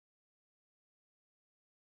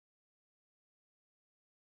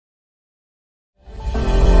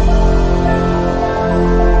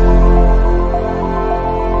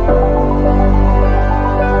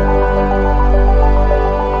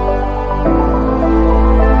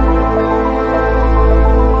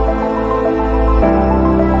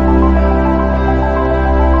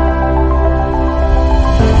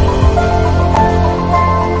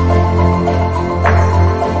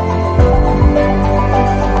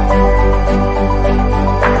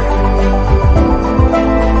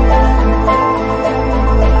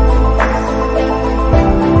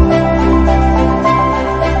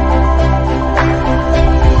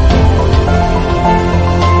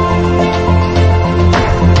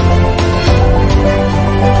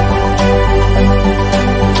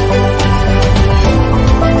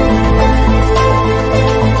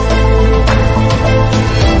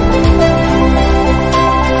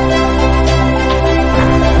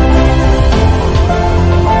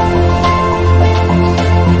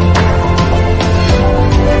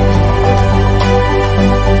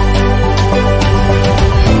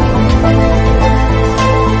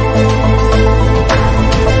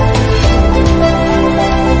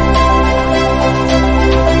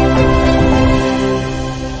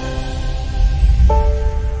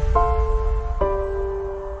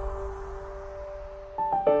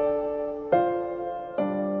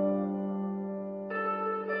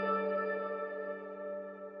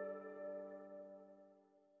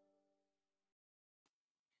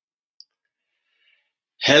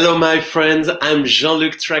Hello, my friends. I'm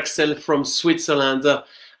Jean-Luc Trachsel from Switzerland,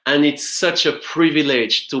 and it's such a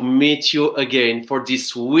privilege to meet you again for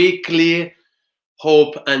this weekly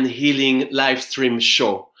Hope and Healing live stream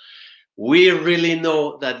show. We really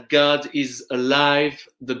know that God is alive,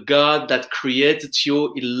 the God that created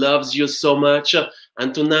you. He loves you so much.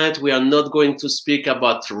 And tonight we are not going to speak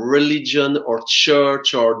about religion or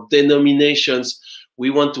church or denominations. We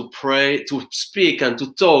want to pray, to speak and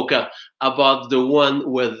to talk about the one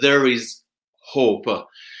where there is hope.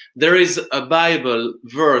 There is a Bible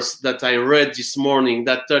verse that I read this morning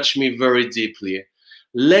that touched me very deeply.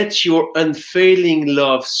 Let your unfailing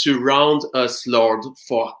love surround us, Lord,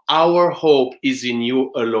 for our hope is in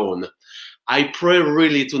you alone. I pray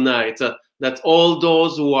really tonight that all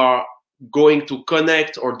those who are going to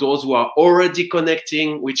connect or those who are already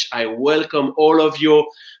connecting, which I welcome all of you,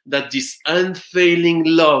 that this unfailing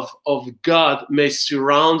love of God may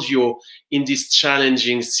surround you in this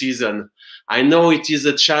challenging season. I know it is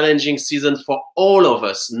a challenging season for all of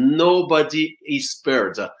us. Nobody is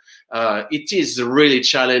spared. It is really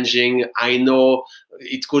challenging. I know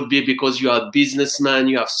it could be because you are a businessman,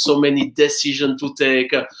 you have so many decisions to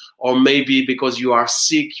take, or maybe because you are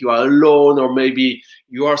sick, you are alone, or maybe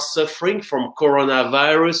you are suffering from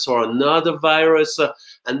coronavirus or another virus.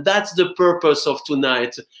 And that's the purpose of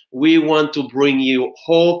tonight. We want to bring you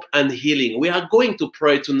hope and healing. We are going to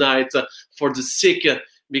pray tonight for the sick,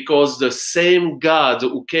 because the same God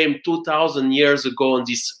who came 2,000 years ago on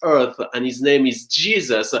this earth, and his name is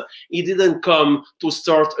Jesus, he didn't come to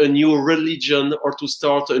start a new religion or to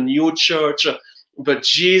start a new church, but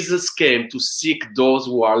Jesus came to seek those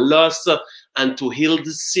who are lost and to heal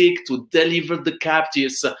the sick, to deliver the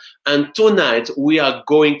captives. And tonight we are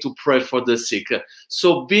going to pray for the sick.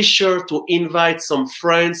 So be sure to invite some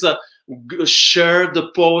friends. Share the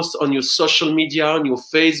post on your social media, on your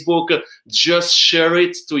Facebook. Just share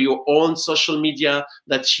it to your own social media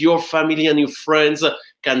that your family and your friends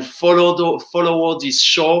can follow this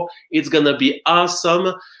show. It's gonna be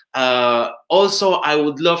awesome. Also, I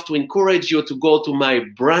would love to encourage you to go to my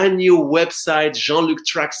brand new website,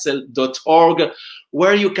 jeanluctrachsel.org,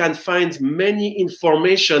 where you can find many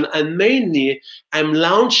information, and mainly I'm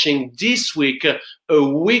launching this week a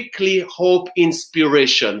weekly hope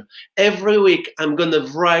inspiration. Every week I'm gonna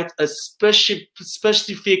write a specific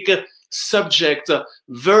subject,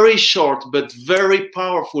 very short but very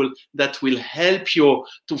powerful, that will help you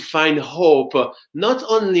to find hope, not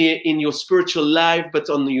only in your spiritual life, but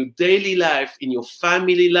on your daily life, in your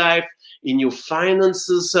family life, in your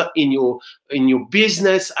finances, in your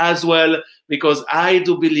business as well, because I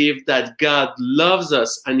do believe that God loves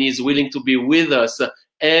us and is willing to be with us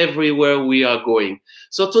everywhere we are going.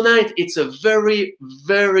 So tonight it's a very,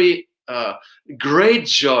 very great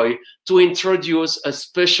joy to introduce a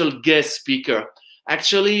special guest speaker.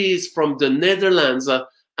 Actually, he's from the Netherlands,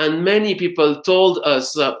 and many people told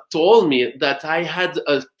me that I had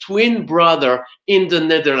a twin brother in the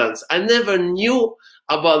Netherlands. I never knew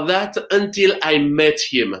about that until I met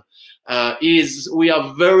him. We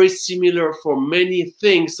are very similar for many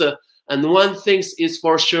things, and one thing is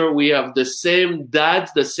for sure, we have the same dad,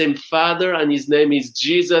 the same father, and his name is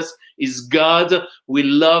Jesus, is God. We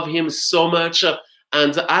love him so much.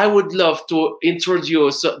 And I would love to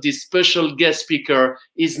introduce this special guest speaker.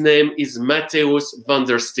 His name is Mattheus Van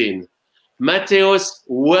der Steen. Mattheus,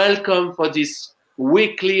 welcome for this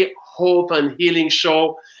weekly Hope and Healing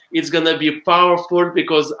show. It's gonna be powerful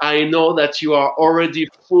because I know that you are already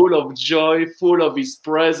full of joy, full of his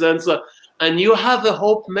presence, and you have a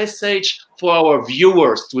hope message for our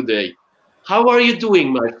viewers today. How are you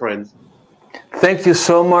doing, my friend? Thank you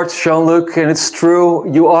so much, Jean-Luc. And it's true,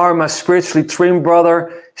 you are my spiritually twin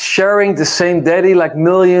brother, sharing the same daddy like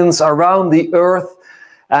millions around the earth.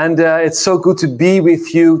 And it's so good to be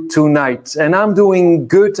with you tonight. And I'm doing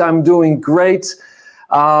good, I'm doing great.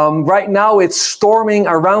 Right now it's storming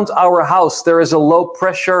around our house. There is a low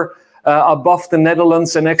pressure above the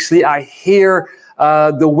Netherlands, and actually I hear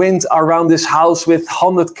the wind around this house with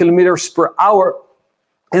 100 kilometers per hour.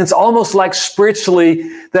 And it's almost like spiritually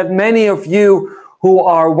that many of you who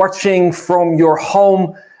are watching from your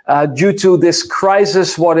home due to this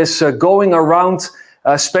crisis, what is going around,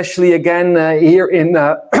 especially again here in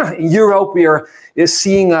Europe, we are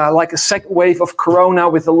seeing like a second wave of corona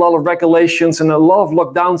with a lot of regulations and a lot of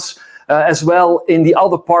lockdowns as well in the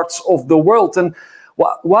other parts of the world. And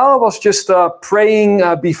while I was just praying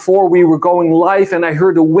before we were going live, and I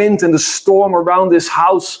heard the wind and the storm around this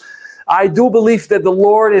house, I do believe that the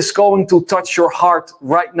Lord is going to touch your heart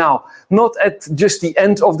right now. Not at just the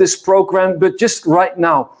end of this program, but just right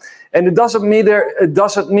now. And it doesn't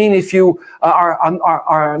mean if you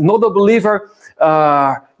are not a believer,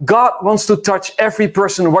 God wants to touch every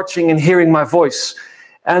person watching and hearing my voice.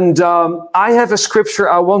 And I have a scripture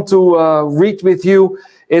I want to read with you.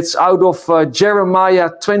 It's out of Jeremiah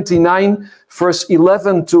 29, verse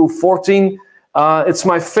 11 to 14. It's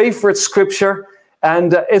my favorite scripture.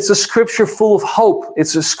 And it's a scripture full of hope.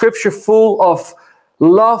 It's a scripture full of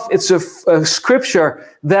love. It's a scripture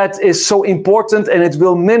that is so important, and it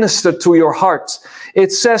will minister to your heart.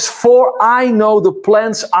 It says, "For I know the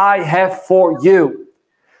plans I have for you."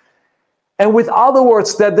 And with other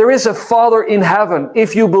words, that there is a Father in heaven.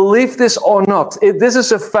 If you believe this or not, this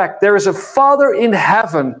is a fact. There is a Father in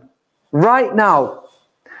heaven right now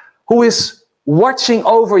who is watching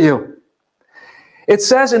over you. It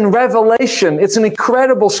says in Revelation, it's an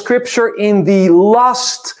incredible scripture in the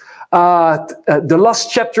last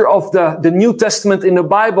chapter of the New Testament in the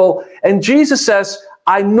Bible. And Jesus says,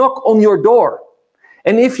 "I knock on your door.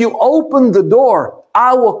 And if you open the door,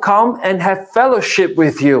 I will come and have fellowship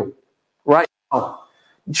with you." Right now,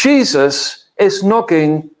 Jesus is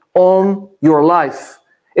knocking on your life.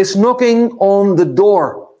 It's knocking on the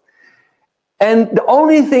door. And the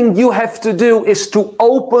only thing you have to do is to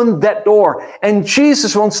open that door. And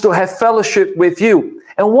Jesus wants to have fellowship with you.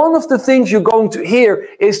 And one of the things you're going to hear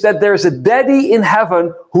is that there's a daddy in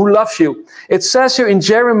heaven who loves you. It says here in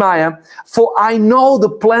Jeremiah, "For I know the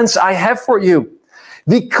plans I have for you,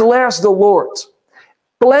 declares the Lord.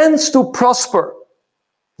 Plans to prosper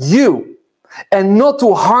you and not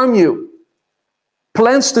to harm you.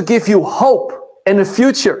 Plans to give you hope and a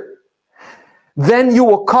future. Then you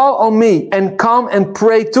will call on me and come and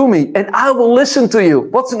pray to me, and I will listen to you."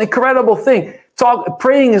 What's an incredible thing.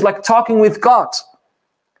 Praying is like talking with God.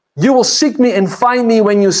 "You will seek me and find me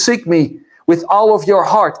when you seek me with all of your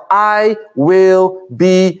heart. I will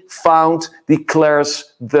be found,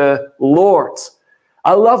 declares the Lord."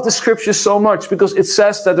 I love the scripture so much because it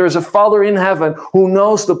says that there's a Father in heaven who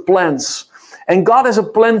knows the plans. And God has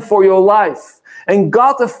a plan for your life. And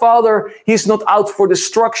God the Father, He's not out for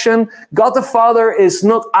destruction. God the Father is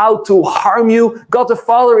not out to harm you. God the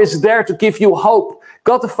Father is there to give you hope.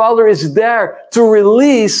 God the Father is there to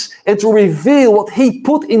release and to reveal what He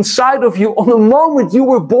put inside of you on the moment you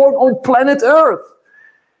were born on planet Earth.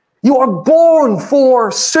 You are born for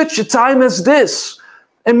such a time as this.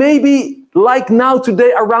 And maybe like now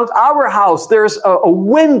today around our house, there's a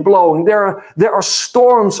wind blowing. There are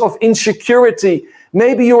storms of insecurity.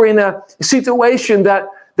 Maybe you're in a situation that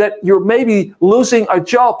you're maybe losing a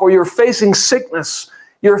job, or you're facing sickness.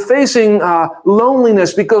 You're facing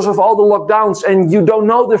loneliness because of all the lockdowns, and you don't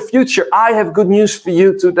know the future. I have good news for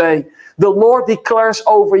you today. The Lord declares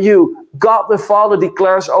over you. God the Father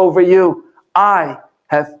declares over you. I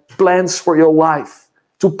have plans for your life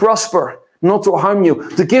to prosper, not to harm you,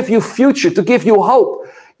 to give you future, to give you hope.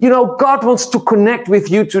 You know, God wants to connect with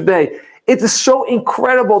you today. It is so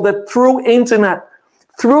incredible that through internet,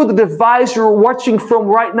 through the device you're watching from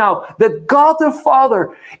right now, that God the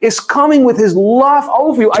Father is coming with His love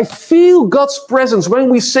over you. I feel God's presence. When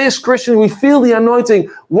we say as Christians, we feel the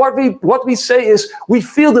anointing. What we say is, we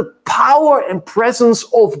feel the power and presence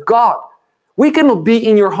of God. We cannot be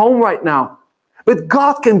in your home right now, but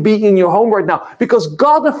God can be in your home right now, because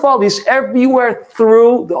God the Father is everywhere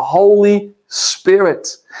through the Holy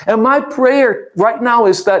Spirit. And my prayer right now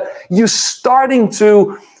is that you're starting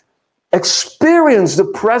to experience the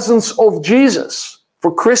presence of Jesus.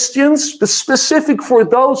 For Christians, but specific for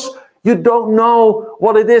those you don't know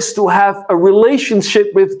what it is to have a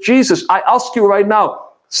relationship with Jesus. I ask you right now,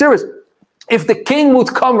 serious, if the king would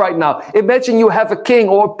come right now, imagine you have a king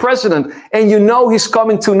or a president and you know he's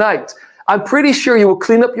coming tonight. I'm pretty sure you will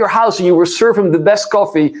clean up your house and you will serve him the best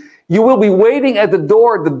coffee. You will be waiting at the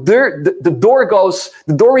door. The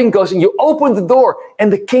door ring goes, and you open the door,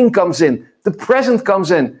 and the king comes in. The president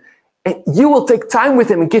comes in. And you will take time with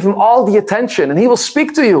him and give him all the attention, and he will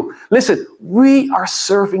speak to you. Listen, we are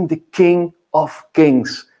serving the King of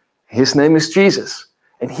Kings. His name is Jesus.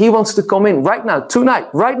 And he wants to come in right now, tonight,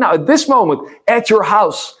 right now, at this moment, at your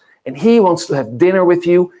house. And he wants to have dinner with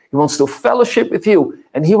you. He wants to fellowship with you.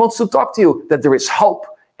 And he wants to talk to you that there is hope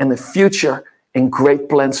and a future and great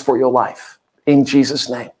plans for your life. In Jesus'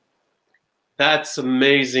 name. That's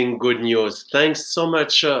amazing good news. Thanks so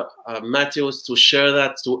much, Mattheus, to share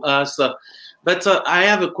that to us. But I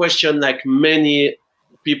have a question, like many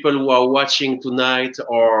people who are watching tonight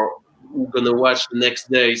or who are going to watch the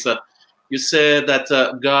next days. You said that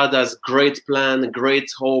God has great plan,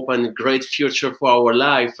 great hope, and great future for our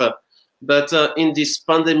life. But in this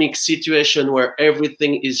pandemic situation where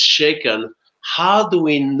everything is shaken, how do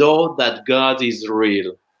we know that God is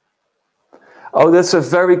real? Oh, that's a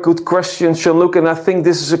very good question, Jean-Luc. And I think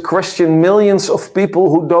this is a question millions of people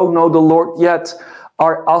who don't know the Lord yet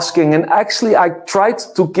are asking. And actually, I tried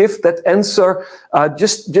to give that answer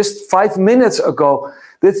just 5 minutes ago.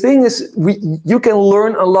 The thing is, you can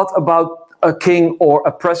learn a lot about a king or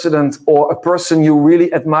a president or a person you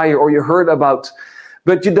really admire or you heard about,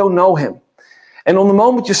 but you don't know him. And on the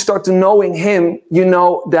moment you start to knowing him, you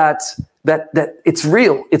know that it's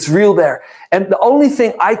real there. And the only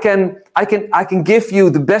thing I can give you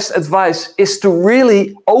the best advice is to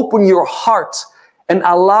really open your heart and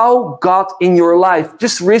allow God in your life.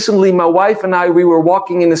 Just recently, my wife and I, we were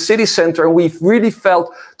walking in the city center and we really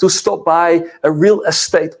felt to stop by a real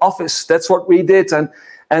estate office. That's what we did.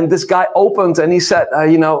 And this guy opened and he said,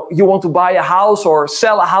 you know, you want to buy a house or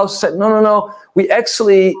sell a house? I said, no. We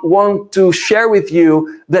actually want to share with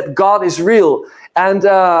you that God is real. And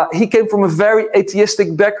he came from a very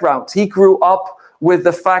atheistic background. He grew up with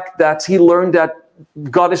the fact that he learned that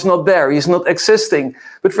God is not there. He's not existing.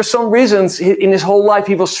 But for some reasons, in his whole life,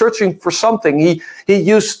 he was searching for something. He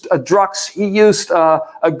used drugs. He used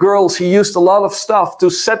girls. He used a lot of stuff to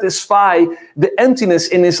satisfy the emptiness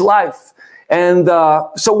in his life. And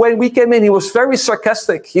so when we came in, he was very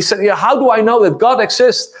sarcastic. He said, yeah, how do I know that God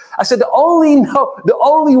exists? I said, the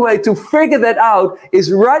only way to figure that out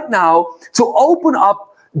is right now to open up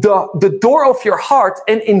the door of your heart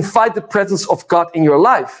and invite the presence of God in your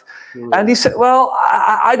life. Mm. And he said, well,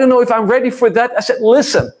 I don't know if I'm ready for that. I said,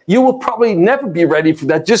 listen, you will probably never be ready for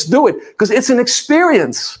that. Just do it, because it's an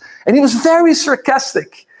experience. And he was very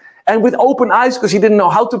sarcastic. And with open eyes, because he didn't know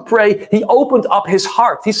how to pray, he opened up his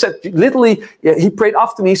heart. He said, literally, he prayed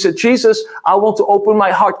after me. He said, Jesus, I want to open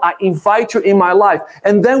my heart. I invite you in my life.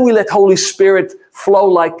 And then we let Holy Spirit flow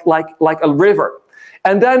like a river.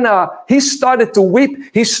 And then he started to weep.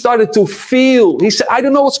 He started to feel. He said, I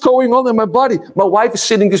don't know what's going on in my body. My wife is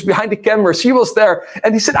sitting just behind the camera. She was there.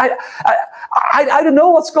 And he said, I don't know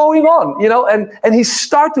what's going on, you know. And he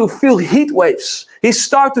started to feel heat waves. He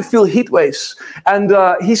started to feel heat waves. And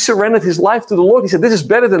he surrendered his life to the Lord. He said, this is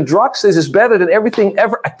better than drugs. This is better than everything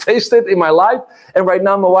ever I tasted in my life. And right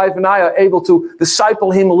now, my wife and I are able to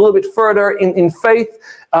disciple him a little bit further in faith.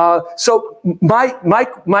 So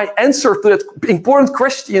my answer to that important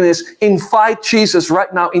question is invite Jesus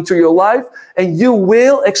right now into your life, and you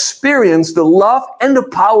will experience the love and the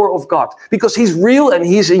power of God, because he's real and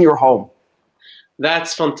he's in your home.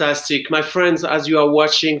 That's fantastic. My friends, as you are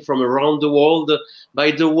watching from around the world,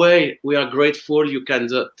 by the way, we are grateful. You can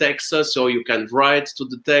text us or you can write to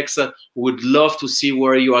the text. We would love to see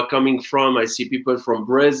where you are coming from. I see people from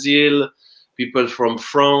Brazil, people from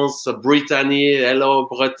France, Brittany, hello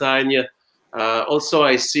Bretagne. Also,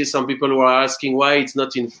 I see some people who are asking why it's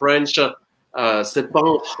not in French. C'est pas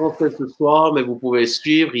en français ce soir, mais vous pouvez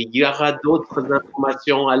suivre. Il y aura d'autres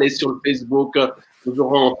informations. Allez sur le Facebook. Nous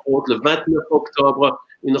aurons entre autres le 29 octobre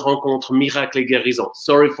une rencontre miracle et guérison.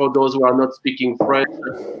 Sorry for those who are not speaking French.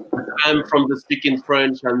 I'm from the speaking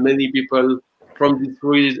French, and many people from this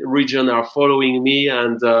region are following me,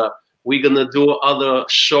 and we're going to do other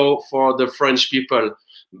show for the French people.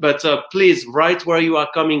 But please write where you are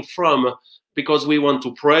coming from, because we want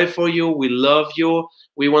to pray for you. We love you.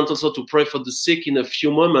 We want also to pray for the sick in a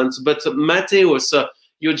few moments. But Mattheus,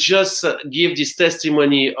 you just give this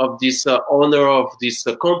testimony of this owner of this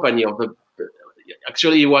company.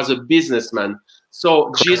 Actually, he was a businessman.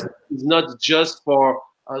 So Jesus is not just for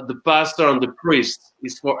the pastor and the priest.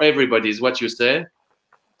 It's for everybody, is what you say?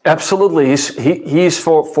 Absolutely. He's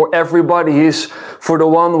for everybody. He's for the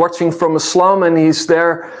one watching from a slum, and he's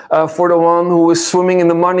there for the one who is swimming in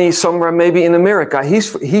the money somewhere, maybe in America.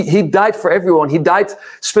 He died for everyone. He died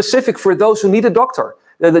specific for those who need a doctor.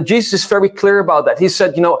 Jesus is very clear about that. He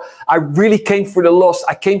said, you know, I really came for the lost.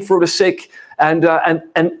 I came for the sick, and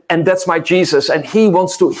that's my Jesus. And he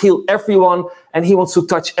wants to heal everyone, and he wants to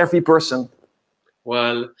touch every person.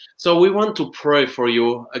 Well, so we want to pray for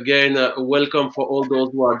you. Again, welcome for all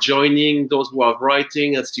those who are joining, those who are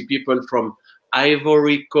writing. I see people from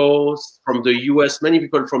Ivory Coast, from the US, many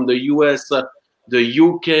people from the US, the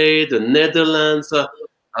UK, the Netherlands.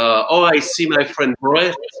 Oh, I see my friend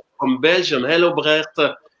Brett from Belgium. Hello, Brett.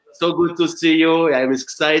 So good to see you. I'm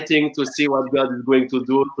exciting to see what God is going to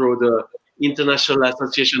do through the International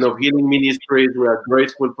Association of Healing Ministries. We are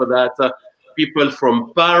grateful for that. People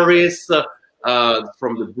from Paris,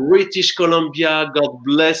 from the British Columbia, God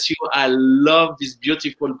bless you. I love this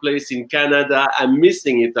beautiful place in Canada. I'm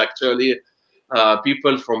missing it, actually.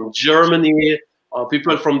 People from Germany,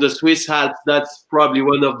 people from the Swiss Alps. That's probably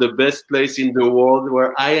one of the best places in the world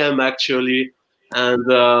where I am, actually. And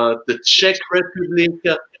the Czech Republic,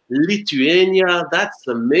 Lithuania, that's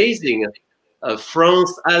amazing.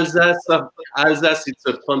 France, Alsace. Alsace, it's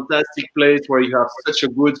a fantastic place where you have such a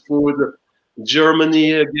good food.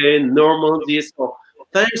 Germany again, Normandy. So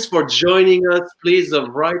thanks for joining us. Please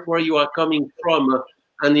write where you are coming from.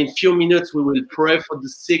 And in a few minutes, we will pray for the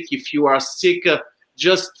sick. If you are sick,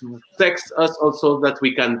 just text us also that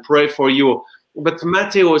we can pray for you. But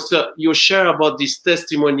Mattheus, you share about this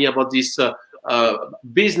testimony, about this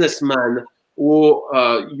businessman who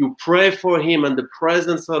you pray for him and the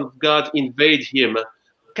presence of God invade him.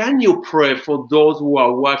 Can you pray for those who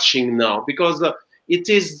are watching now? Because it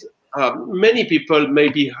is many people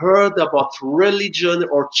maybe heard about religion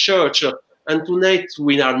or church, and tonight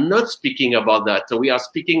we are not speaking about that. We are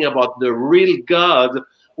speaking about the real God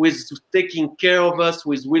who is taking care of us,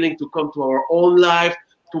 who is willing to come to our own life,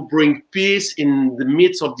 to bring peace in the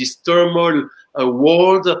midst of this turmoil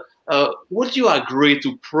world. Would you agree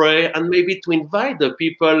to pray and maybe to invite the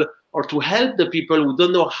people or to help the people who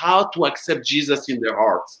don't know how to accept Jesus in their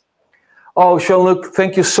hearts? Oh, Jean-Luc,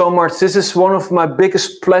 thank you so much. This is one of my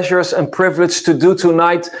biggest pleasures and privilege to do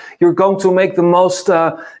tonight. You're going to make the most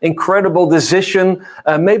incredible decision.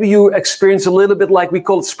 Maybe you experience a little bit like we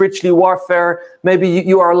call it spiritually warfare. Maybe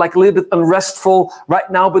you are like a little bit unrestful right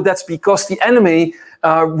now, but that's because the enemy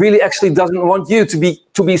really actually doesn't want you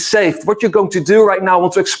to be saved. What you're going to do right now, I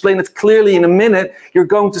want to explain it clearly in a minute. You're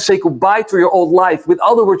going to say goodbye to your old life. With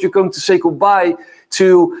other words, you're going to say goodbye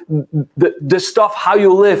to the stuff, how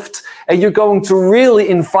you lived, and you're going to really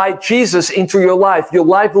invite Jesus into your life. Your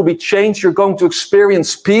life will be changed. You're going to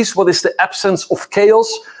experience peace. What is the absence of chaos?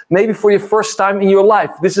 Maybe for your first time in your life.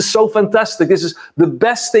 This is so fantastic. This is the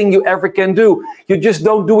best thing you ever can do. You just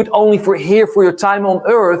don't do it only for your time on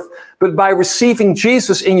earth, but by receiving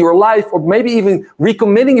Jesus in your life, or maybe even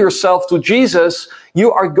recommitting yourself to Jesus,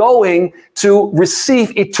 you are going to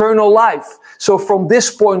receive eternal life. So from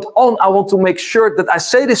this point on, I want to make sure that I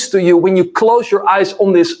say this to you when you close your eyes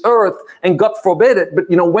on this earth, and God forbid it, but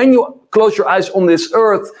when you close your eyes on this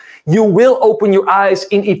earth, you will open your eyes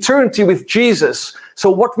in eternity with Jesus.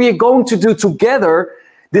 So what we are going to do together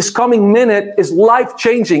this coming minute is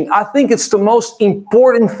life-changing. I think it's the most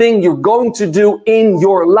important thing you're going to do in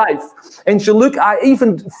your life. And Jean-Luc, I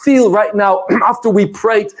even feel right now, after we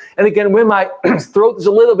prayed, and again, when my throat is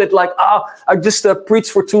a little bit like, I just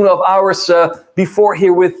preached for 2.5 hours before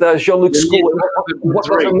here with Jean-Luc's school. What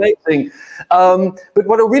was amazing. But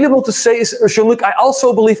what I really want to say is, Jean-Luc, I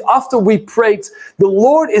also believe after we prayed, the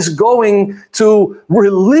Lord is going to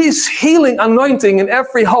release healing anointing in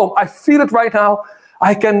every home. I feel it right now.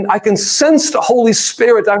 I can sense the Holy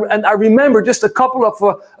Spirit. And I remember just a couple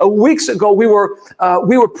of weeks ago, we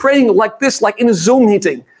were praying like this, like in a Zoom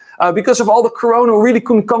meeting. Because of all the corona, we really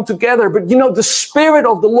couldn't come together. But the Spirit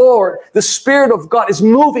of the Lord, the Spirit of God is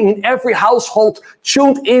moving in every household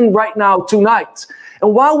tuned in right now tonight.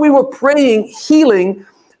 And while we were praying healing,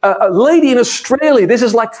 a lady in Australia, this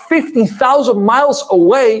is like 50,000 miles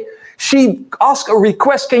away, she asked a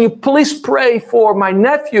request, can you please pray for my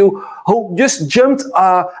nephew who just jumped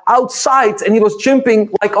outside, and he was jumping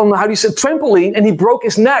like on, trampoline, and he broke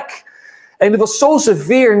his neck. And it was so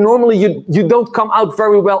severe. Normally you don't come out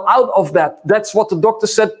very well out of that. That's what the doctor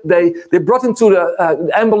said. They brought him to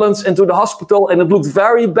the ambulance and to the hospital, and it looked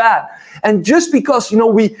very bad. And just because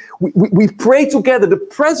we prayed together, the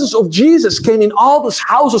presence of Jesus came in all those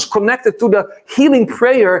houses connected to the healing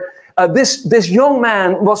prayer. This young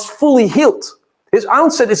man was fully healed. His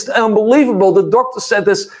aunt said it's unbelievable. The doctor said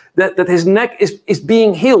that his neck is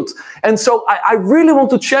being healed. And so I really want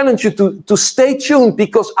to challenge you to stay tuned,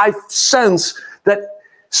 because I sense that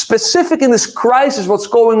specific in this crisis, what's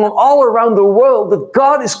going on all around the world, that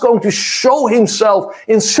God is going to show himself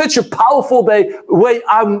in such a powerful way.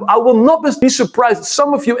 I will not be surprised.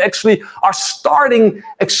 Some of you actually are starting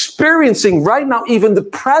experiencing right now even the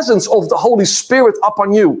presence of the Holy Spirit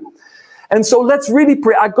upon you. And so let's really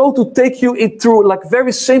pray. I'm going to take you through like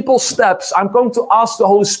very simple steps. I'm going to ask the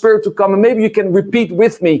Holy Spirit to come, and maybe you can repeat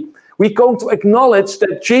with me. We're going to acknowledge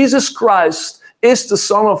that Jesus Christ is the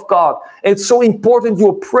Son of God. It's so important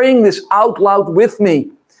you're praying this out loud with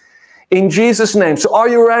me. In Jesus' name. So are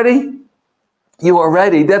you ready? You are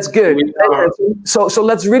ready. That's good. So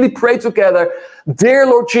let's really pray together. Dear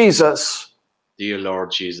Lord Jesus. Dear Lord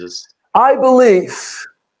Jesus. I believe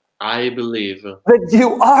that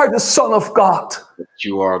you are the Son of God. That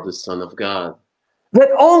you are the Son of God.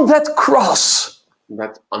 That on that cross,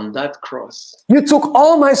 you took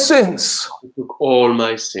all my sins. You took all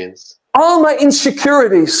my sins. All my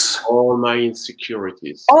insecurities. All my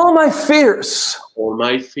insecurities. All my fears. All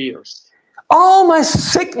my fears. All my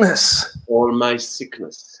sickness. All my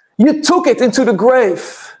sickness. You took it into the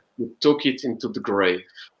grave. You took it into the grave.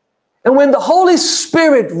 And when the Holy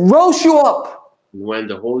Spirit rose you up, when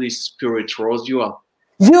the Holy Spirit rose you up,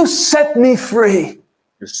 you set me free.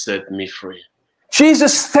 you set me free.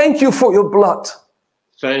 Jesus, thank you for your blood.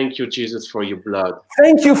 Thank you, Jesus, for your blood.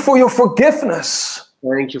 Thank you for your forgiveness.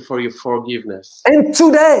 Thank you for your forgiveness. And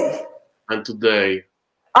today,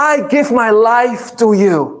 I give my life to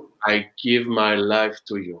you. I give my life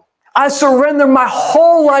to you. I surrender my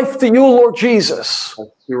whole life to you, Lord Jesus. I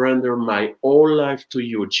surrender my whole life to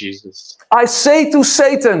you, Jesus. I say to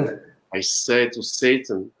Satan, I say to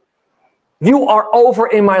Satan, you are over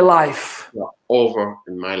in my life. you are over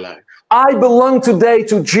in my life. I belong today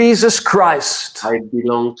to Jesus Christ. I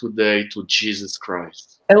belong today to Jesus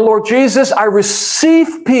Christ. And Lord Jesus, I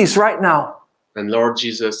receive peace right now. And Lord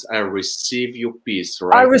Jesus, I receive your peace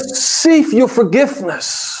right now. I receive your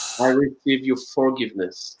forgiveness. I receive your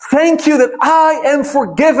forgiveness. Thank you that I am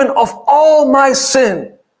forgiven of all my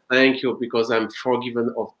sin. Thank you because I'm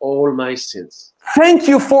forgiven of all my sins. Thank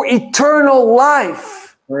you for eternal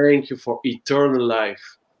life. Thank you for eternal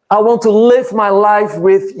life. I want to live my life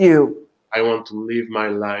with you. I want to live my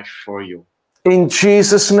life for you. In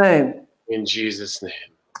Jesus' name. In Jesus' name.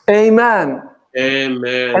 Amen.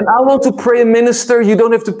 Amen. And I want to pray and minister. You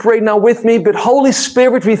don't have to pray now with me, but Holy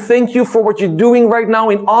Spirit, we thank you for what you're doing right now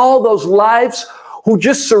in all those lives who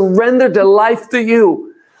just surrendered their life to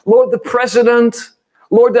you. Lord, the president,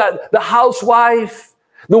 Lord, the housewife,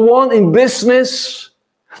 the one in business.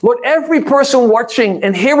 Lord, every person watching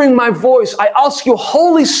and hearing my voice, I ask you,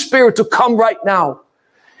 Holy Spirit, to come right now.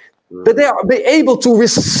 That they are be able to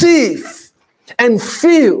receive and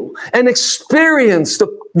feel and experience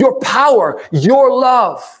your power, your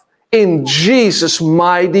love, in Jesus'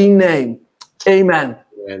 mighty name. Amen.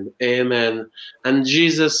 And amen. And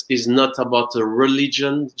Jesus is not about a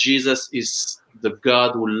religion. Jesus is the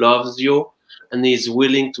God who loves you and is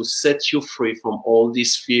willing to set you free from all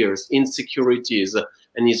these fears, insecurities,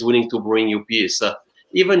 and is willing to bring you peace.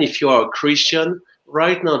 Even if you are a Christian,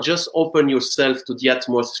 right now, just open yourself to the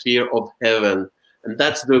atmosphere of heaven. And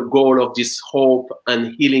that's the goal of this Hope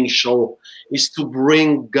and Healing Show, is to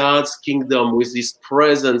bring God's kingdom with His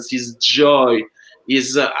presence, His joy,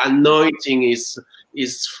 His anointing,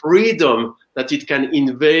 His freedom, that it can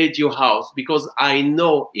invade your house. Because I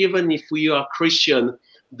know, even if we are Christian,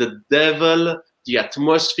 the devil, the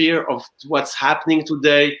atmosphere of what's happening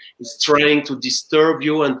today is trying to disturb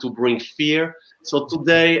you and to bring fear. So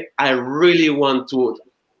today, I really want to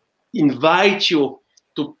invite you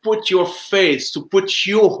to put your faith, to put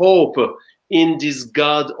your hope in this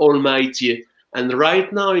God Almighty. And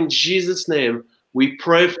right now, in Jesus' name, we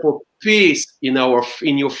pray for peace in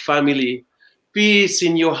your family, peace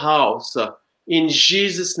in your house. In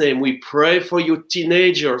Jesus' name, we pray for your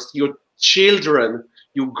teenagers, your children,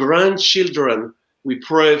 your grandchildren. We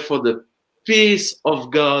pray for the peace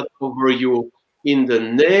of God over you in the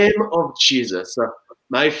name of Jesus.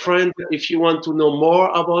 My friend, if you want to know more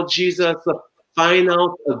about Jesus, find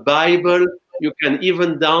out a Bible. You can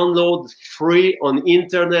even download free on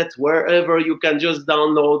internet, wherever you can just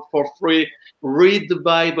download for free. Read the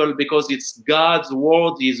Bible because it's God's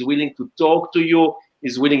word. He's willing to talk to you.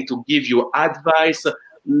 He's willing to give you advice,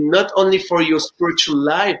 not only for your spiritual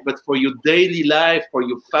life, but for your daily life, for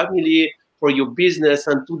your family, for your business.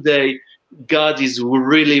 And today, God is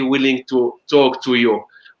really willing to talk to you.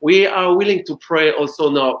 We are willing to pray also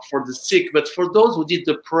now for the sick, but for those who did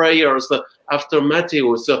the prayers after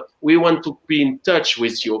Mattheus, we want to be in touch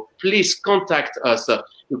with you. Please contact us.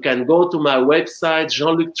 You can go to my website,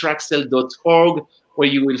 jeanluctrachsel.org, where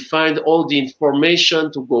you will find all the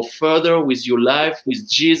information to go further with your life, with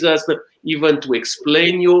Jesus, even to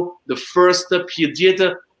explain you the first step you did,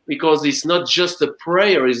 because it's not just a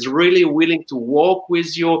prayer. He's really willing to walk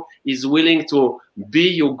with you. He's willing to be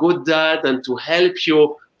your good dad and to help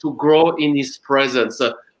you to grow in His presence.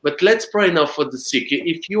 But let's pray now for the sick.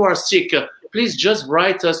 If you are sick, please just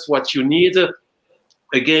write us what you need.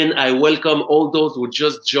 Again, I welcome all those who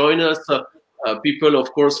just join us. People,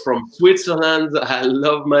 of course, from Switzerland. I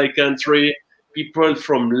love my country. People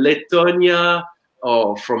from Lithuania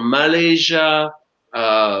or from Malaysia,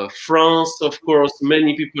 France, of course.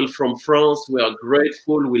 Many people from France. We are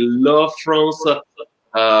grateful. We love France.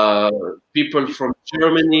 People from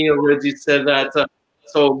Germany already said that.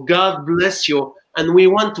 So God bless you. And we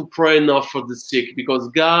want to pray now for the sick, because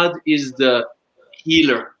God is the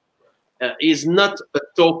healer. He's not a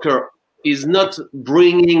talker. He's not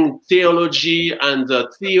bringing theology and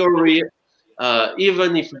theory,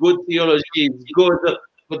 even if good theology is good,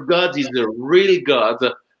 but God is a real God.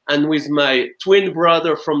 And with my twin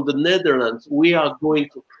brother from the Netherlands, we are going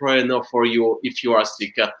to pray now for you if you are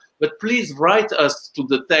sick. But please write us to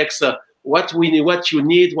the text what we need, what you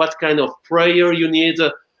need, what kind of prayer you need.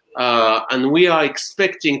 And we are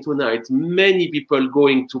expecting tonight many people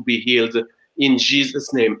going to be healed in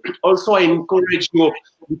Jesus' name. Also, I encourage you,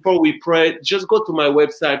 before we pray, just go to my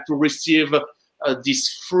website to receive this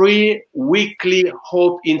free weekly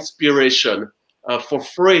hope inspiration for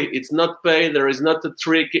free. It's not paid. There is not a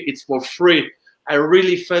trick. It's for free. I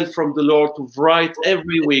really felt from the Lord to write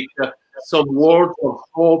every week some words of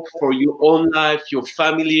hope for your own life, your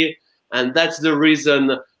family. And that's the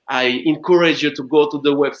reason I encourage you to go to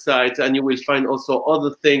the website, and you will find also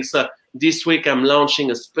other things. This week I'm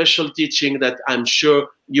launching a special teaching that I'm sure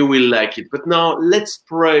you will like it. But now let's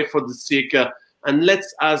pray for the sick and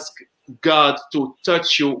let's ask God to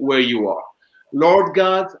touch you where you are. Lord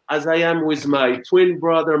God, as I am with my twin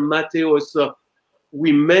brother Mattheus,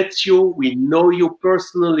 we met you, we know you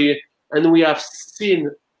personally, and we have seen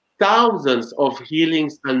thousands of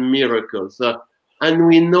healings and miracles. And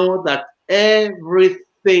we know that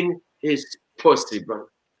everything is possible.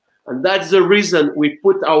 And that's the reason we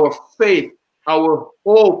put our faith, our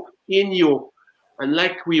hope in you. And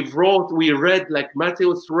like we read, like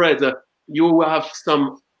Mattheus read, you have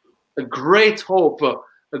a great hope,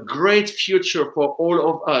 a great future for all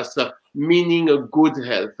of us, meaning a good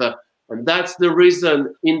health. And that's the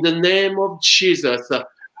reason, in the name of Jesus,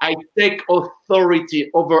 I take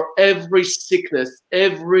authority over every sickness,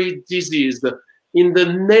 every disease. In the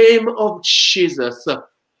name of Jesus,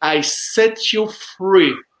 I set you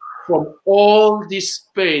free from all this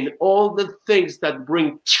pain, all the things that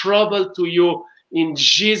bring trouble to you, in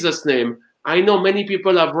Jesus' name. I know many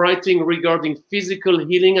people are writing regarding physical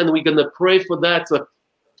healing, and we're going to pray for that.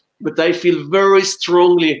 But I feel very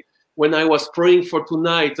strongly when I was praying for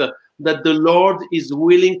tonight that the Lord is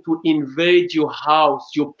willing to invade your house,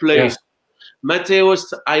 your place. Yes.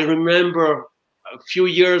 Mattheus, I remember a few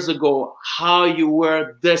years ago how you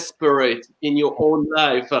were desperate in your own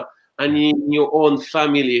life and in your own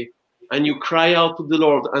family. And you cry out to the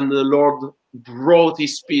Lord, and the Lord brought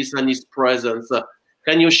his peace and his presence.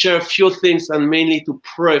 Can you share a few things, and mainly to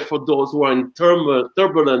pray for those who are in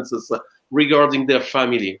turbulences regarding their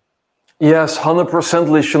family? Yes,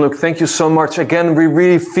 100%, Jean-Luc. Thank you so much. Again, we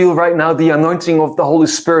really feel right now the anointing of the Holy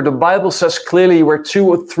Spirit. The Bible says clearly, where 2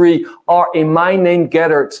 or 3 are in my name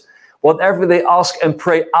gathered, whatever they ask and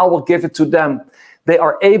pray, I will give it to them. They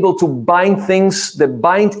are able to bind things, they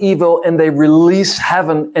bind evil, and they release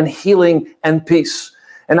heaven and healing and peace.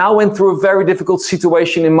 And I went through a very difficult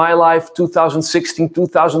situation in my life, 2016,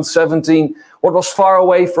 2017, what was far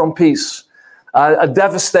away from peace. A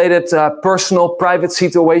devastated personal, private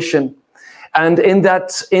situation. And in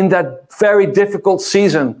that very difficult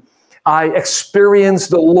season, I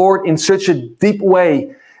experienced the Lord in such a deep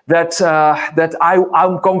way that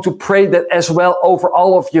I'm going to pray that as well over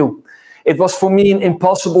all of you. It was for me an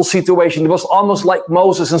impossible situation. It was almost like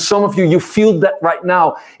Moses, and some of you feel that right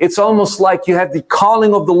now. It's almost like you have the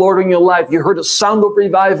calling of the Lord in your life. You heard a sound of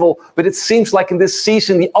revival, but it seems like in this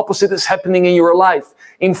season, the opposite is happening in your life.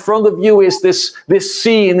 In front of you is this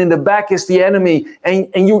sea, and in the back is the enemy, and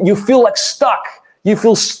you feel like stuck. You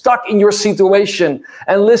feel stuck in your situation.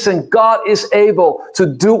 And listen, God is able to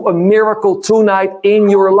do a miracle tonight in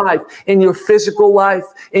your life, in your physical life,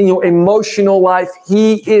 in your emotional life.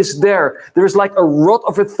 He is there. There's like a rod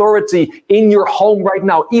of authority in your home right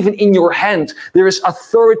now, even in your hand. There is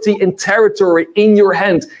authority and territory in your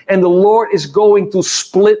hand. And the Lord is going to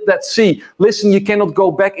split that sea. Listen, you cannot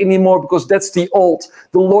go back anymore because that's the old.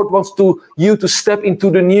 The Lord wants you to step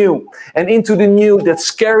into the new. And into the new, that's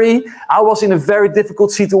scary. I was in a very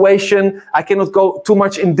difficult situation. I cannot go too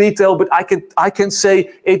much in detail, but I can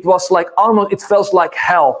say it was like almost, it felt like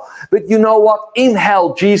hell. But you know what? In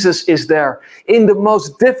hell, Jesus is there. In the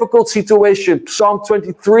most difficult situation, Psalm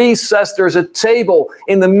 23 says there's a table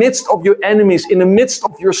in the midst of your enemies, in the midst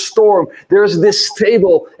of your storm. There's this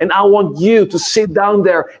table, and I want you to sit down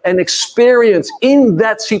there and experience in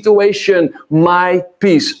that situation my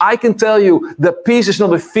peace. I can tell you the peace is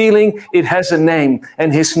not a feeling, it has a name,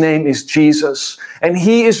 and his name is Jesus. And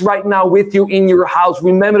he is right now with you in your house.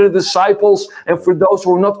 Remember the disciples, and for those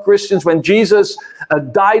who are not Christians, when Jesus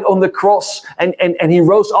died on the cross and he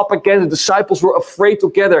rose up again, the disciples were afraid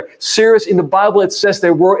together. Serious, in the Bible it says they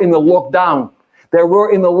were in the lockdown. They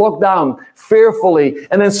were in the lockdown, fearfully.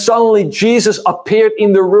 And then suddenly Jesus appeared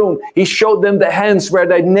in the room. He showed them the hands where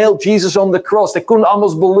they nailed Jesus on the cross. They couldn't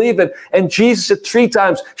almost believe it. And Jesus said 3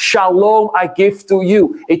 times, "Shalom I give to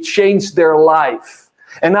you." It changed their life.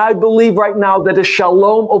 And I believe right now that the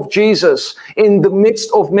shalom of Jesus in the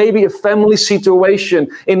midst of maybe a family situation,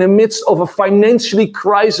 in the midst of a financial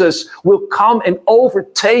crisis, will come and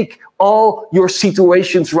overtake all your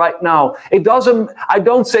situations right now. I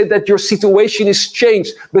don't say that your situation is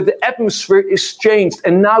changed, but the atmosphere is changed,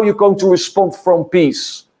 and now you're going to respond from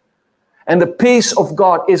peace. And the peace of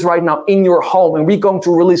God is right now in your home, and we're going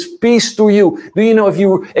to release peace to you. Do you know, if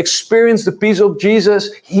you experience the peace of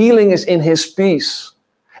Jesus, healing is in his peace.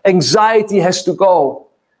 Anxiety has to go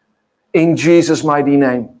in Jesus' mighty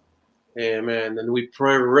name. Amen. And we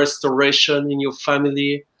pray restoration in your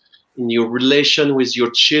family, in your relation with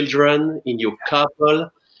your children, in your couple.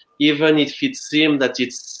 Even if it seems that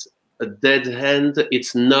it's a dead end,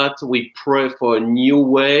 it's not. We pray for a new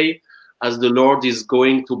way, as the Lord is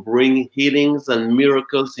going to bring healings and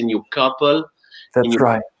miracles in your couple, in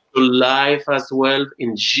your life as well,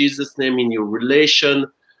 in Jesus' name, in your relation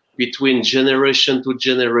between generation to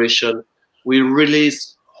generation. We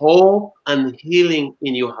release hope and healing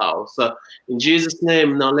in your house. In Jesus'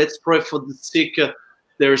 name, now let's pray for the sick.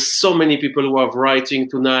 There are so many people who are writing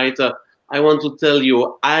tonight. I want to tell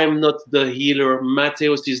you, I'm not the healer.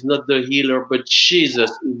 Mattheus is not the healer, but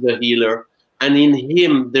Jesus is the healer. And in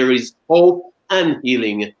him, there is hope and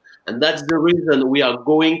healing. And that's the reason we are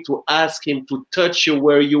going to ask him to touch you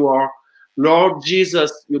where you are. Lord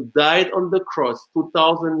Jesus, you died on the cross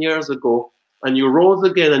 2,000 years ago, and you rose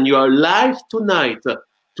again, and you are alive tonight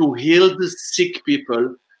to heal the sick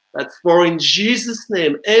people. That's for in Jesus'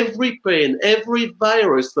 name, every pain, every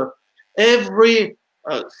virus, every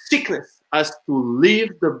sickness has to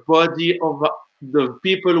leave the body of the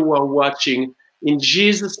people who are watching. In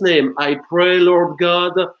Jesus' name, I pray, Lord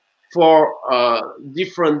God, for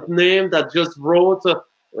different name that just wrote,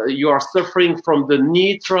 you are suffering from the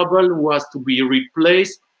knee trouble who has to be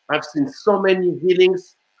replaced. I've seen so many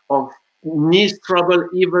healings of knee trouble,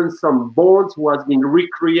 even some bones who has been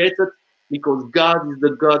recreated, because God is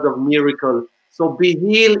the God of miracle. So be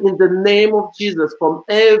healed in the name of Jesus from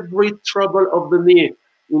every trouble of the knee.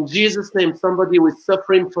 In Jesus' name, somebody who is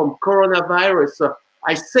suffering from coronavirus,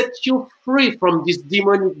 I set you free from this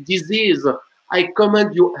demonic disease. I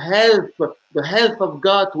command you health, the health of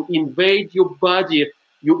God to invade your body,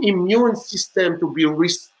 your immune system to be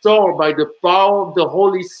restored by the power of the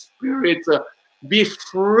Holy Spirit. Be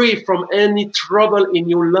free from any trouble in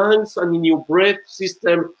your lungs and in your breath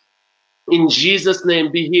system. In Jesus'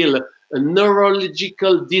 name, be healed. A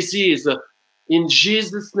neurological disease. In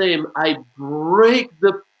Jesus' name, I break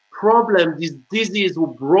the problem, this disease who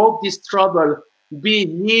broke this trouble. Be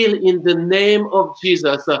healed in the name of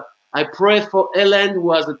Jesus. I pray for Ellen,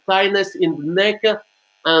 who has a tightness in the neck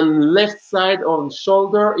and left side of the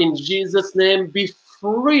shoulder. In Jesus' name, be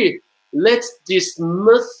free. Let this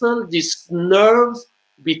muscle, these nerves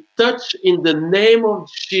be touched in the name of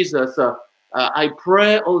Jesus. I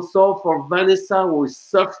pray also for Vanessa, who is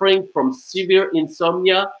suffering from severe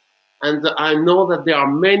insomnia. And I know that there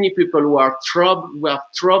are many people who have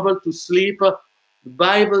trouble to sleep. The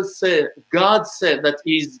Bible says, God said that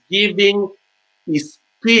he's giving his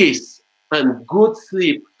peace and good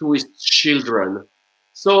sleep to his children.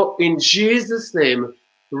 So in Jesus' name,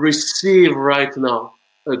 receive right now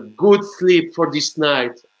a good sleep for this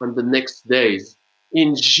night and the next days.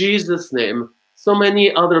 In Jesus' name, so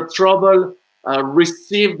many other trouble,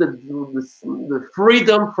 receive the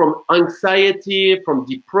freedom from anxiety, from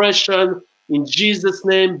depression. In Jesus'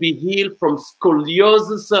 name, be healed from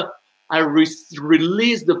scoliosis. I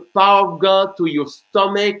release the power of God to your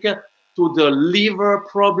stomach, to the liver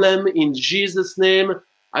problem in Jesus' name.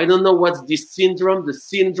 I don't know what's this syndrome, the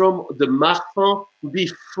syndrome, the Marfan. Be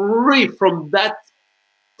free from that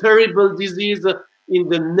terrible disease in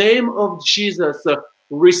the name of Jesus.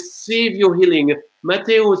 Receive your healing.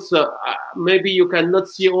 Mattheus, maybe you cannot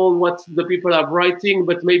see all what the people are writing,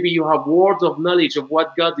 but maybe you have words of knowledge of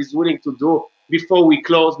what God is willing to do before we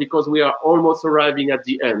close, because we are almost arriving at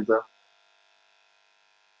the end.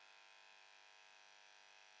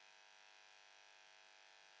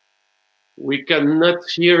 We cannot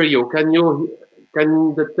hear you.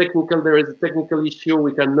 There is a technical issue.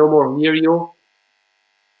 We can no more hear you.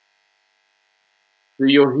 Do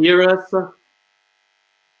you hear us? It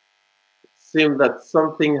seems that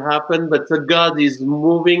something happened, but God is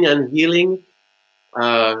moving and healing.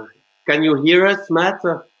 Can you hear us, Matt?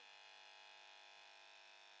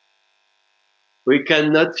 We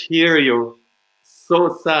cannot hear you.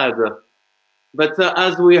 So sad. But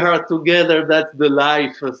as we are together, that's the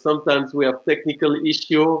life. Sometimes we have technical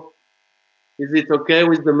issue. Is it okay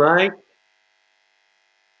with the mic?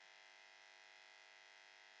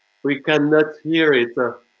 We cannot hear it.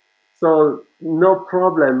 So no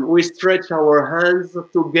problem. We stretch our hands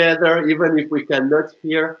together, even if we cannot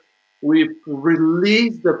hear. We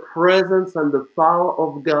release the presence and the power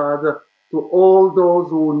of God to all those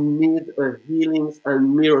who need healings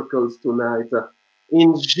and miracles tonight.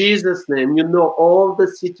 In Jesus' name, you know all the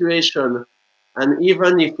situation. And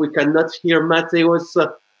even if we cannot hear Mattheus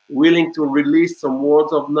willing to release some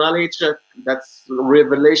words of knowledge, that's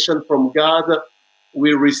revelation from God,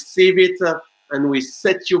 we receive it and we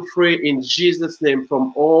set you free in Jesus' name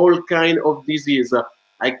from all kind of disease.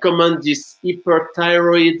 I command this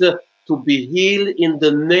hyperthyroid to be healed in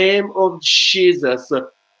the name of Jesus.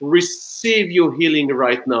 Receive your healing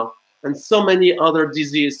right now. And so many other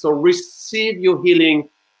diseases. So receive your healing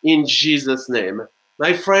in Jesus' name.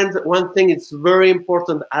 My friend, one thing is very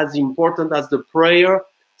important as the prayer.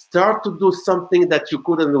 Start to do something that you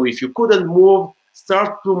couldn't do. If you couldn't move,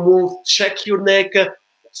 start to move. Check your neck.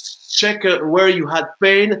 Check where you had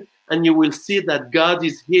pain, and you will see that God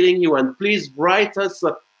is healing you. And please write us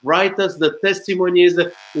the testimonies.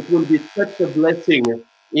 It will be such a blessing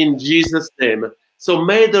in Jesus' name. So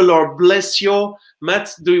may the Lord bless you.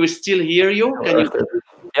 Matt, do you still hear you? Can you?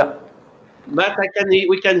 Yeah. Matt,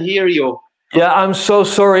 we can hear you. Yeah, I'm so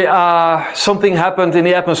sorry. Something happened in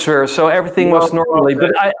the atmosphere, so everything was normally.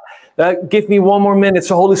 But give me 1 more minute.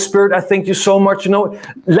 So Holy Spirit, I thank you so much. You know,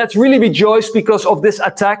 let's really rejoice because of this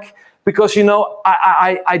attack. Because, you know,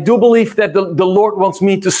 I do believe that the Lord wants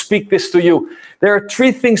me to speak this to you. There are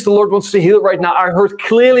 3 things the Lord wants to heal right now. I heard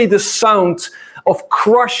clearly the sound of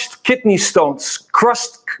crushed kidney stones,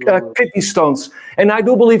 kidney stones. And I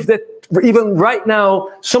do believe that even right now,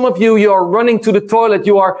 some of you are running to the toilet.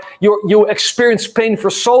 You experience pain for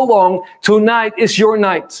so long. Tonight is your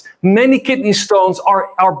night. Many kidney stones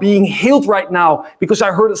are being healed right now because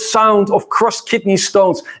I heard a sound of crushed kidney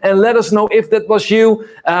stones. And let us know if that was you.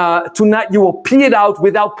 Tonight you will pee it out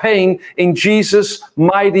without pain in Jesus'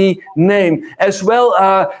 mighty name. As well,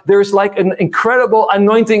 there's like an incredible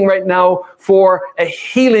anointing right now for a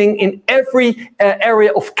healing in every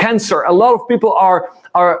area of cancer. A lot of people are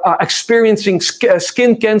experiencing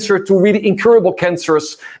skin cancer to really incurable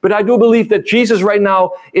cancers. But I do believe that Jesus right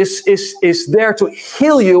now is there to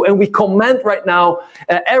heal you. And we command right now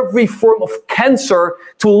every form of cancer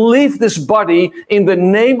to leave this body in the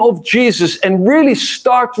name of Jesus and really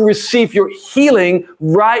start to receive your healing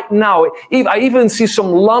right now. I even see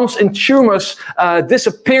some lumps and tumors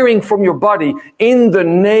disappearing from your body in the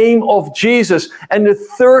name of Jesus. And the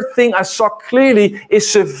third thing I saw clearly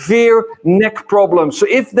is severe neck problems. So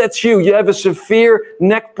if that's you have a severe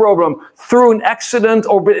neck problem through an accident,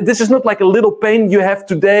 or this is not like a little pain you have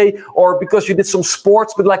today or because you did some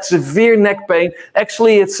sports, but like severe neck pain.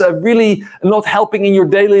 Actually, it's really not helping in your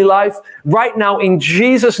daily life. Right now, in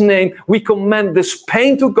Jesus' name, we command this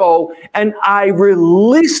pain to go, and I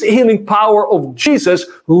release the healing power of Jesus.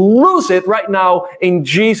 Lose it right now in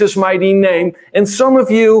Jesus' mighty name. And some of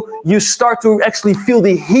you start to actually feel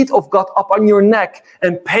the heat of God up on your neck,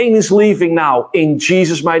 and pain is leaving now in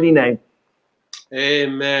Jesus' mighty name.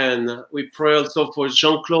 Amen. We pray also for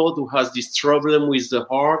Jean-Claude, who has this problem with the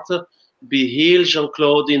heart. Be healed,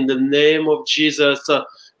 Jean-Claude, in the name of Jesus.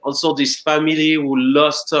 Also, this family who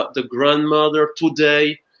lost the grandmother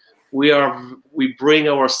today. We bring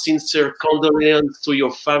our sincere condolences to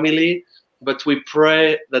your family, but we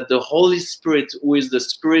pray that the Holy Spirit, who is the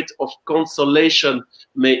spirit of consolation,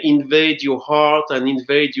 may invade your heart and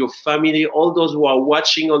invade your family. All those who are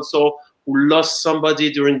watching also, who lost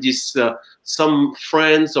somebody during this, some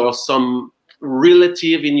friends or some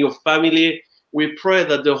relative in your family, we pray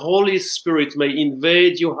that the Holy Spirit may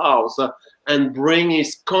invade your house and bring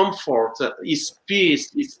His comfort, His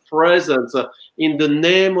peace, His presence in the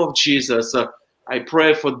name of Jesus. I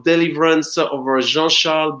pray for deliverance over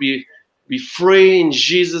Jean-Charles, be free in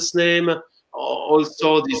Jesus' name.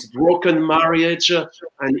 Also, this broken marriage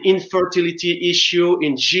and infertility issue,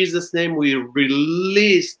 in Jesus' name, we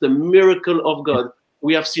release the miracle of God.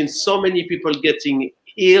 We have seen so many people getting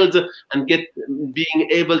healed and being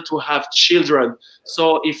able to have children.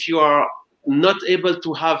 So if you are not able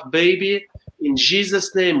to have baby, in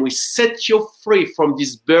Jesus' name, we set you free from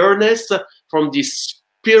this barrenness, from this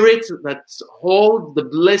spirit that holds the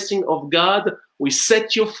blessing of God. We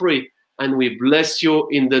set you free. And we bless you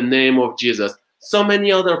in the name of Jesus. So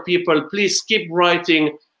many other people, please keep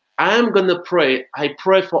writing. I'm going to pray. I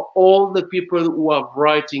pray for all the people who are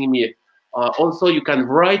writing me. Also, you can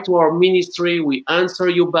write to our ministry. We answer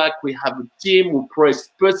you back. We have a team who prays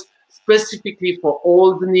specifically for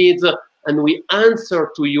all the needs. And we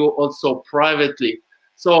answer to you also privately.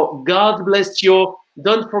 So God bless you.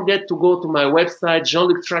 Don't forget to go to my website,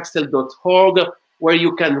 jeanluctrachsel.org, where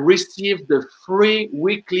you can receive the free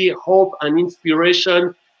weekly hope and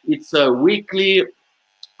inspiration. It's a weekly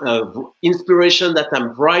inspiration that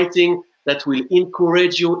I'm writing that will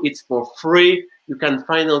encourage you. It's for free. You can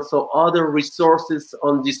find also other resources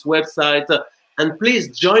on this website. And please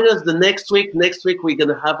join us the next week. Next week, we're going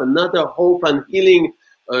to have another Hope and Healing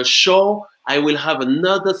show. I will have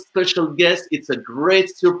another special guest. It's a great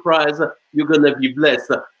surprise. You're going to be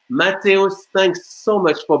blessed. Mattheus, thanks so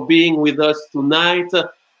much for being with us tonight.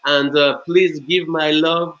 And please give my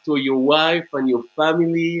love to your wife and your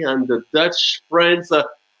family and the Dutch friends.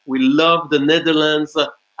 We love the Netherlands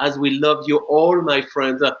as we love you all, my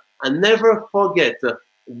friends. And never forget,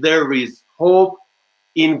 there is hope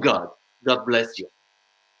in God. God bless you.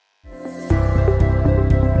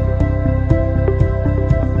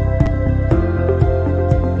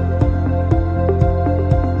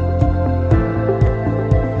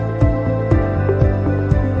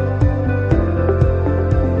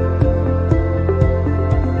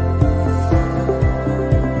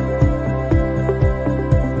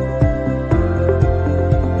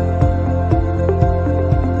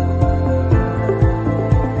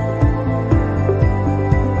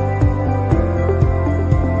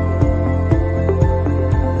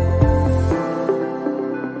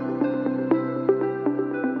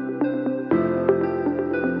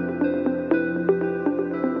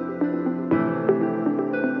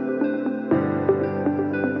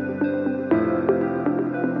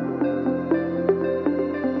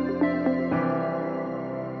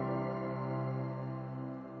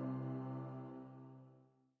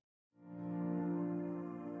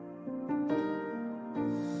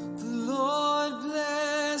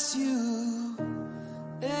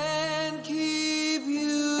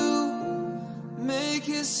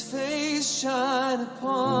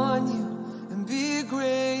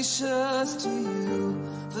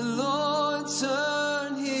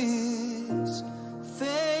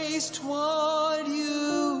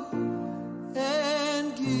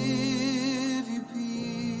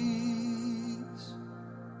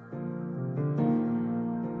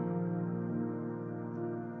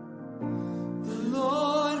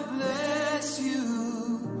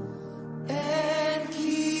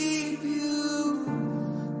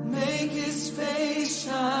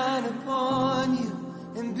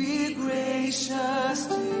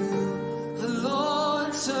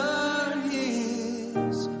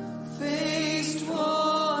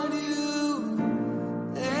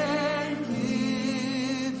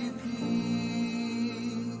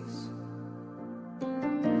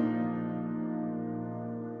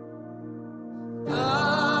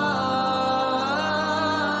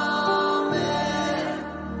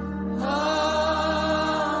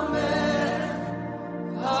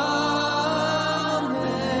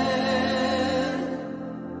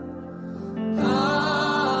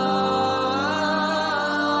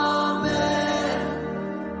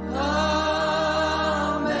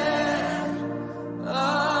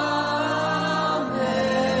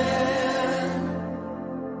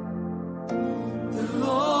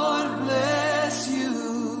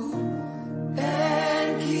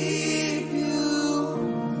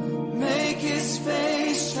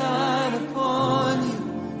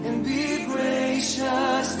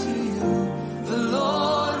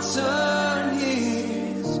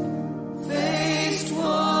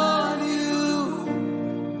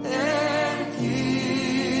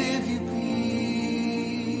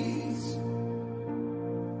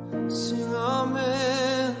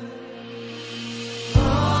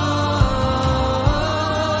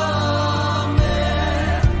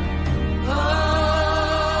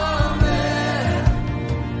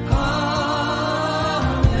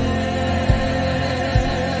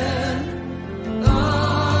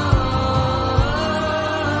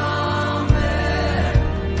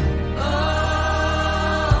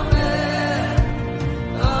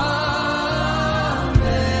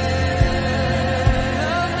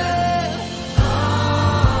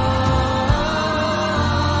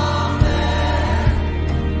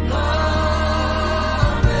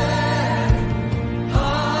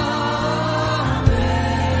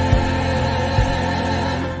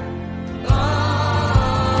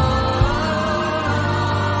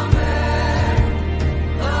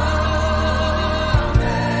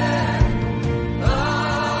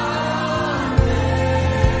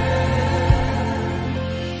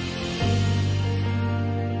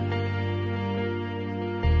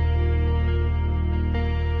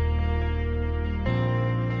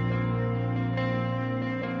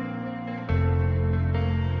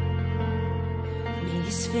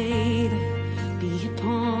 His favor be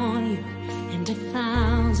upon you and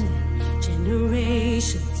 1,000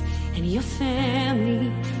 generations, and your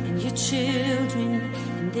family and your children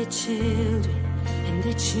and their children and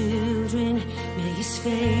their children. May His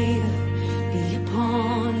favor be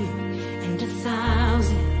upon you and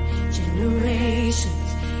 1,000 generations.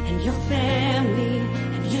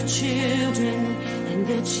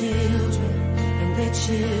 their children and their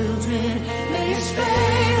children. May His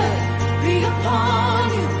favor be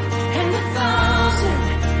upon you